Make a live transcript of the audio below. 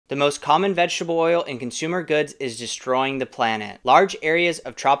The most common vegetable oil in consumer goods is destroying the planet. Large areas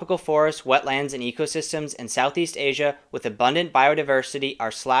of tropical forests, wetlands, and ecosystems in Southeast Asia with abundant biodiversity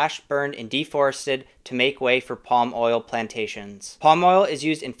are slashed, burned, and deforested to make way for palm oil plantations. Palm oil is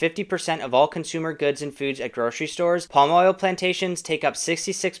used in 50% of all consumer goods and foods at grocery stores. Palm oil plantations take up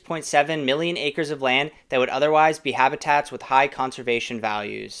 66.7 million acres of land that would otherwise be habitats with high conservation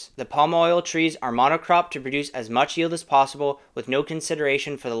values. The palm oil trees are monocropped to produce as much yield as possible with no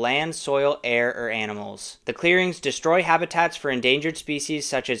consideration for the land, soil, air, or animals. The clearings destroy habitats for endangered species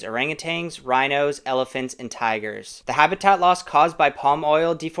such as orangutans, rhinos, elephants, and tigers. The habitat loss caused by palm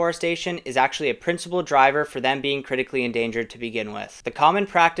oil deforestation is actually a principal driver for them being critically endangered to begin with. The common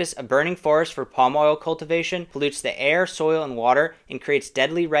practice of burning forests for palm oil cultivation pollutes the air, soil, and water and creates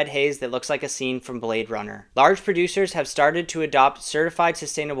deadly red haze that looks like a scene from Blade Runner. Large producers have started to adopt certified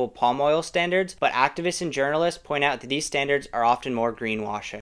sustainable palm oil standards, but activists and journalists point out that these standards are often more greenwashing.